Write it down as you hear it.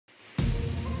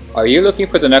Are you looking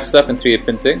for the next step in 3D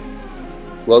printing?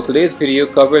 Well, today's video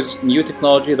covers new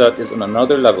technology that is on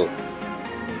another level.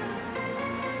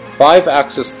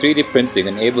 5-axis 3D printing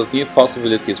enables new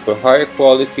possibilities for higher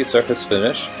quality surface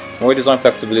finish, more design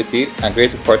flexibility, and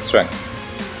greater part strength.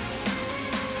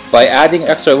 By adding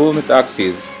extra movement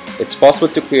axes, it's possible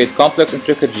to create complex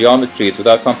intricate geometries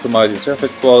without compromising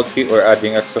surface quality or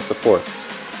adding extra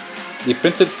supports. The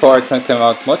printed part can come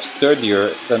out much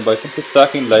sturdier than by simply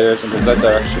stacking layers in the Z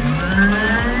direction.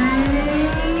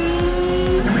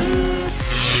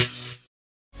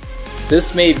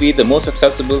 This may be the most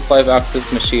accessible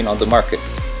 5-axis machine on the market.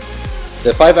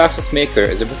 The 5-axis Maker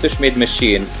is a British-made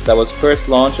machine that was first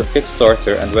launched on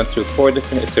Kickstarter and went through 4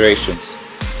 different iterations.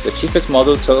 The cheapest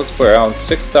model sells for around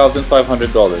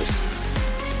 $6,500.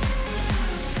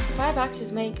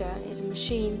 5-axis Maker is a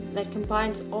machine that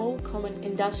combines all common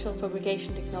industrial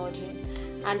fabrication technology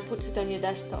and puts it on your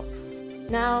desktop.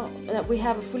 Now that we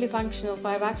have a fully functional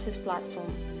 5-axis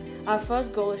platform, our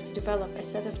first goal is to develop a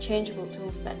set of changeable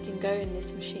tools that can go in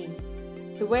this machine.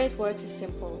 The way it works is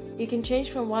simple. You can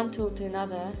change from one tool to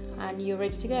another and you're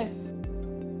ready to go.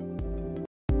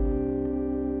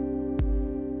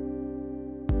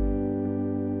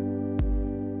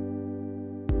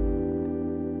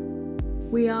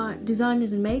 We are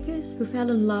designers and makers who fell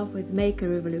in love with Maker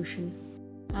Revolution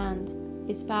and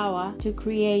its power to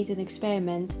create and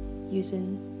experiment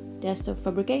using desktop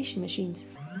fabrication machines.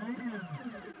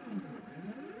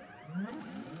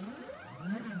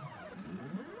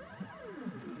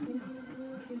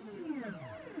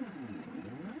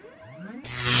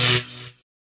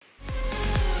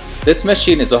 This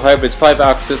machine is a hybrid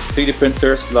 5-axis 3D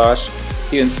printer /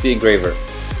 CNC engraver.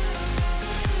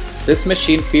 This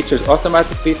machine features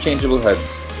automatically changeable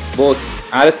heads, both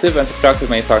additive and subtractive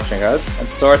manufacturing heads, and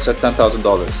starts at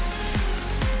 $10,000.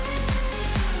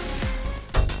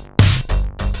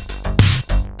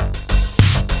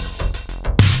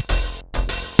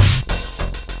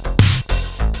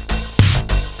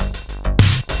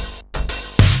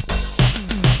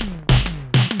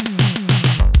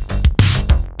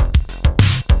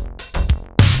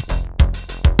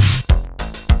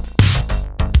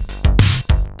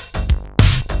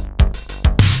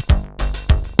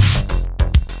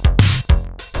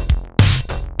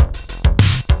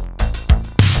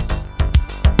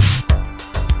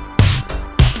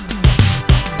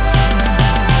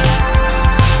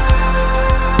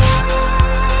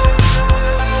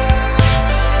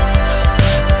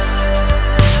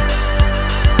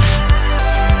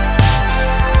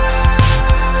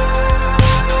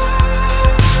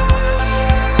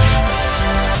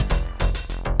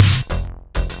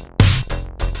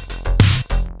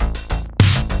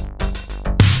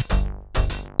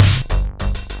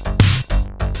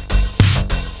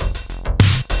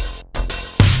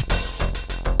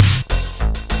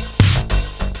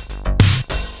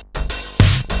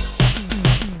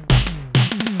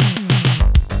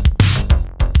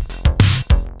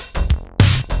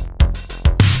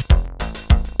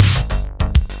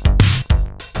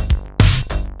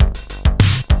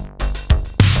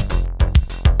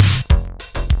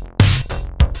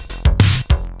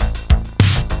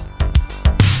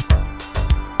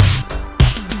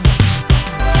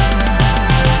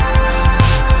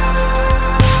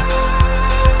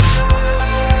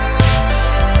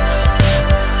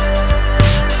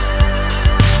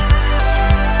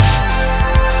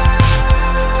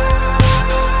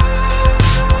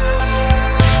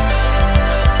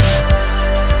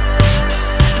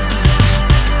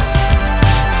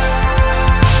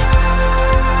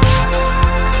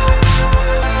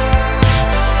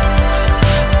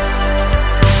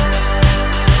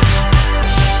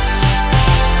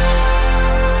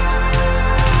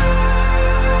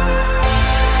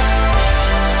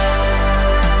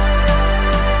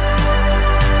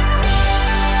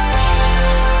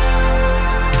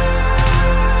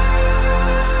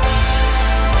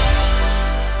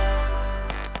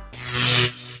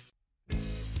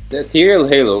 The Ethereal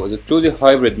Halo is a truly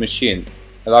hybrid machine,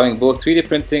 allowing both 3D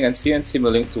printing and CNC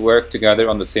milling to work together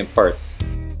on the same part.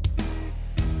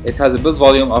 It has a build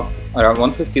volume of around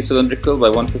 150 cylindrical by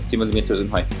 150 mm in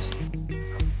height.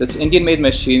 This Indian-made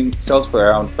machine sells for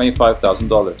around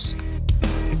 $25,000.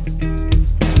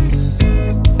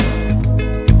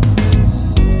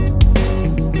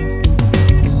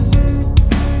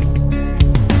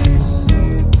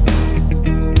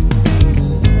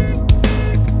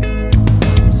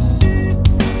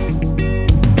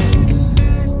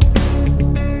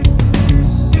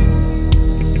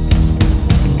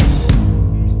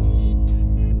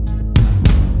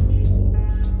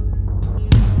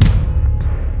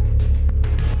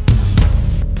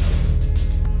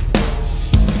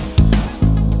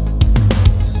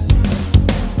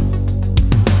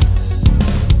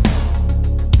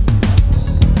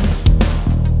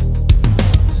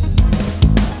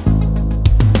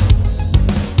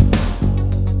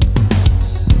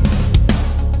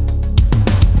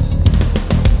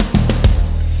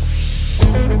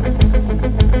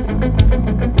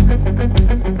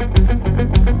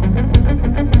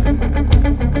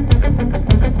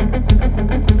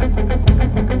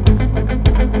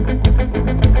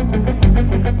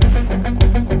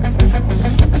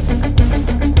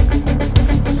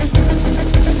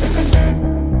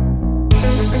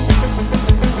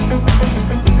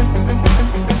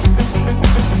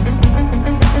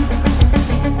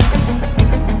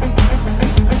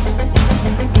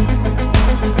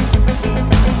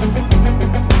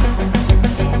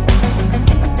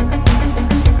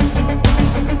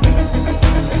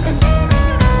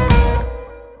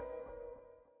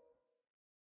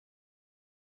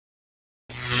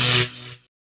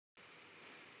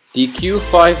 The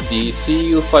Q5D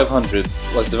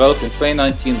CU500 was developed in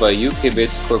 2019 by a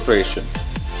UK-based corporation.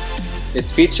 It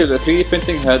features a 3D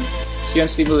printing head,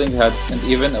 CNC milling heads, and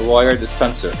even a wire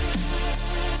dispenser.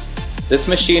 This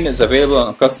machine is available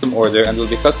on custom order and will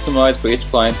be customized for each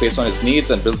client based on his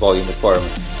needs and build volume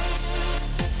requirements.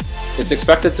 It's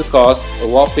expected to cost a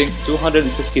whopping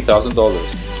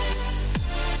 $250,000.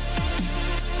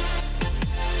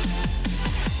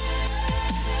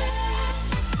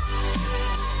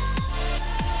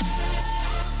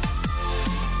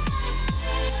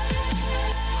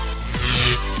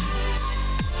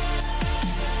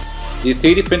 The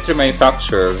 3D printer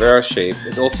manufacturer VeraShape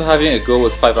is also having a go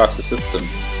with 5-axis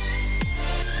systems.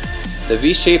 The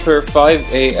V-Shaper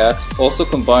 5AX also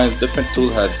combines different tool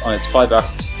heads on its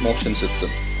 5-axis motion system.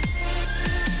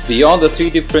 Beyond the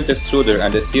 3D print extruder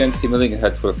and the CNC milling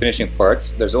head for finishing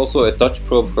parts, there's also a touch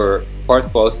probe for part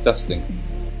quality testing.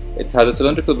 It has a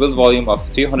cylindrical build volume of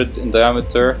 300 in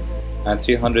diameter and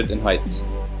 300 in height.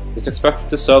 It's expected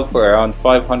to sell for around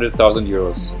 500,000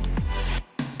 euros.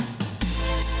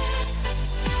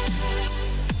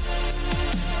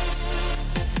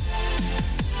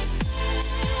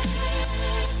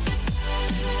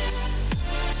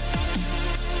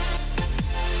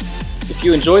 If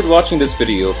you enjoyed watching this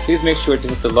video, please make sure to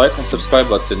hit the like and subscribe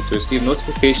button to receive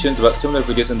notifications about similar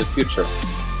videos in the future.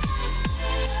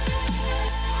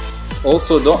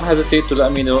 Also, don't hesitate to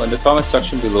let me know in the comment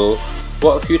section below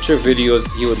what future videos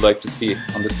you would like to see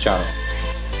on this channel.